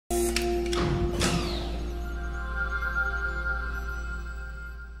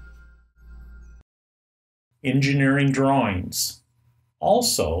engineering drawings,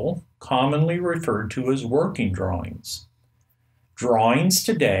 also commonly referred to as working drawings. Drawings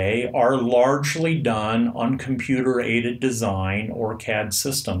today are largely done on computer-aided design or CAD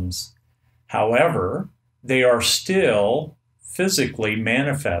systems. However, they are still physically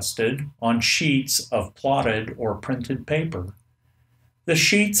manifested on sheets of plotted or printed paper. The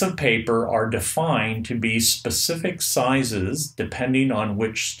sheets of paper are defined to be specific sizes depending on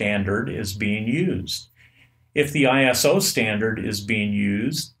which standard is being used. If the ISO standard is being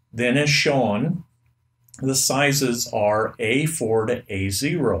used, then as shown, the sizes are A4 to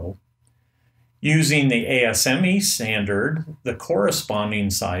A0. Using the ASME standard, the corresponding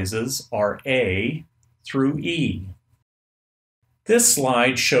sizes are A through E. This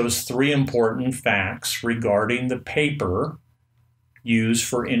slide shows three important facts regarding the paper used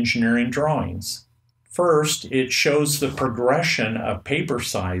for engineering drawings. First, it shows the progression of paper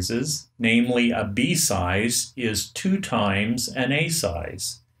sizes, namely a B size is 2 times an A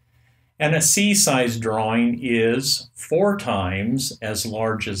size. And a C size drawing is 4 times as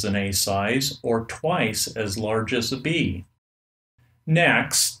large as an A size or twice as large as a B.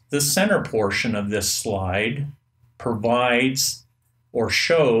 Next, the center portion of this slide provides or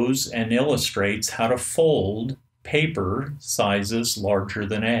shows and illustrates how to fold paper sizes larger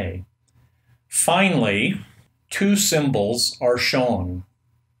than A. Finally, 2 symbols are shown,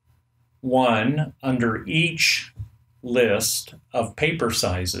 one under each list of paper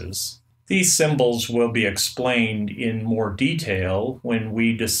sizes. These symbols will be explained in more detail when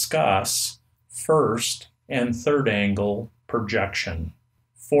we discuss first and third angle projection.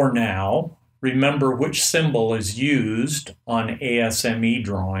 For now, remember which symbol is used on ASME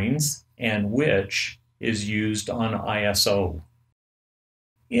drawings and which is used on ISO.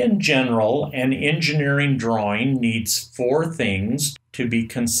 In general, an engineering drawing needs 4 things to be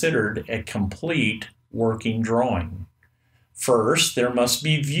considered a complete working drawing. First, there must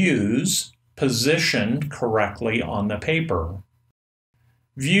be views positioned correctly on the paper.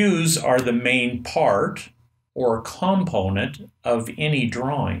 Views are the main part or component of any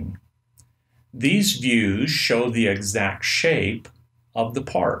drawing. These views show the exact shape of the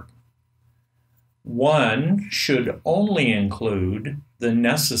part. One should only include the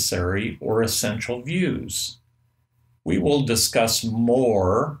necessary or essential views. We will discuss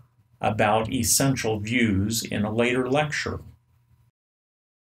more about essential views in a later lecture.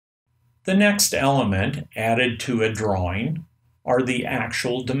 The next element added to a drawing are the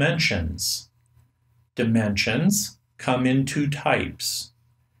actual dimensions. Dimensions come in 2 types.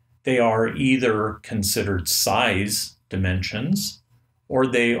 They are either considered size dimensions or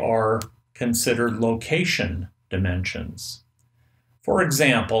they are considered location dimensions. For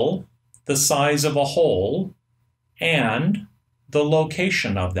example, the size of a hole and the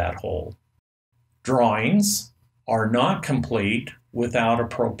location of that hole. Drawings are not complete without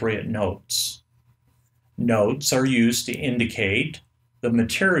appropriate notes. Notes are used to indicate the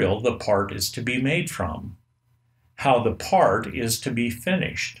material the part is to be made from, how the part is to be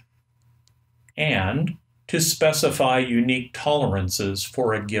finished, and to specify unique tolerances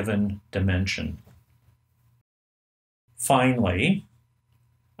for a given dimension. Finally,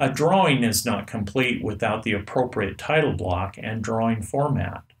 a drawing is not complete without the appropriate title block and drawing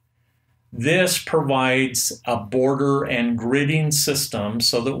format. This provides a border and gridding system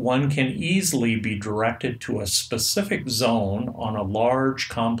so that one can easily be directed to a specific zone on a large,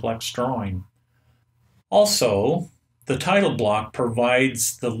 complex drawing. Also, the title block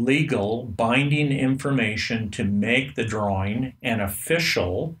provides the legal binding information to make the drawing an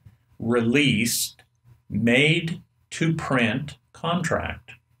official, released, made-to-print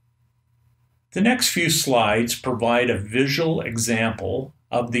contract. The next few slides provide a visual example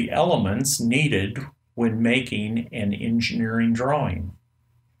of the elements needed when making an engineering drawing.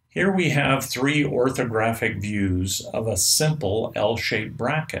 Here we have 3 orthographic views of a simple L-shaped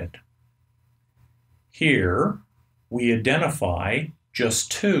bracket. Here, we identify just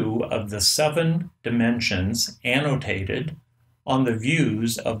 2 of the 7 dimensions annotated on the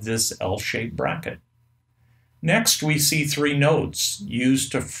views of this L-shaped bracket. Next, we see 3 notes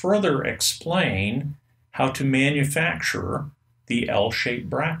used to further explain how to manufacture the L-shaped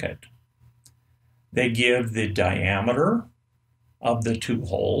bracket. They give the diameter of the 2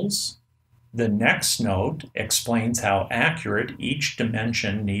 holes. The next note explains how accurate each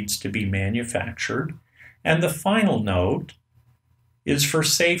dimension needs to be manufactured. And the final note is for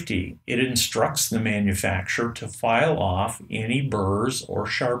safety. It instructs the manufacturer to file off any burrs or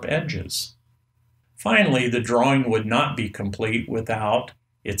sharp edges. Finally, the drawing would not be complete without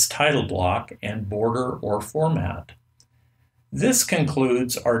its title block and border or format. This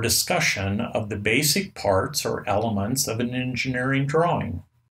concludes our discussion of the basic parts or elements of an engineering drawing.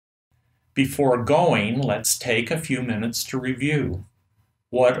 Before going, let's take a few minutes to review.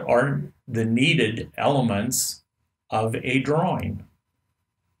 What are the needed elements of a drawing?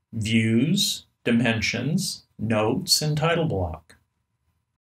 Views, dimensions, notes, and title block.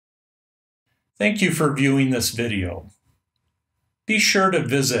 Thank you for viewing this video. Be sure to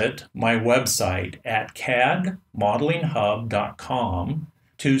visit my website at cadmodelinghub.com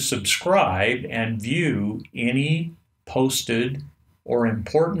to subscribe and view any posted or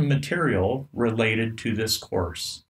important material related to this course.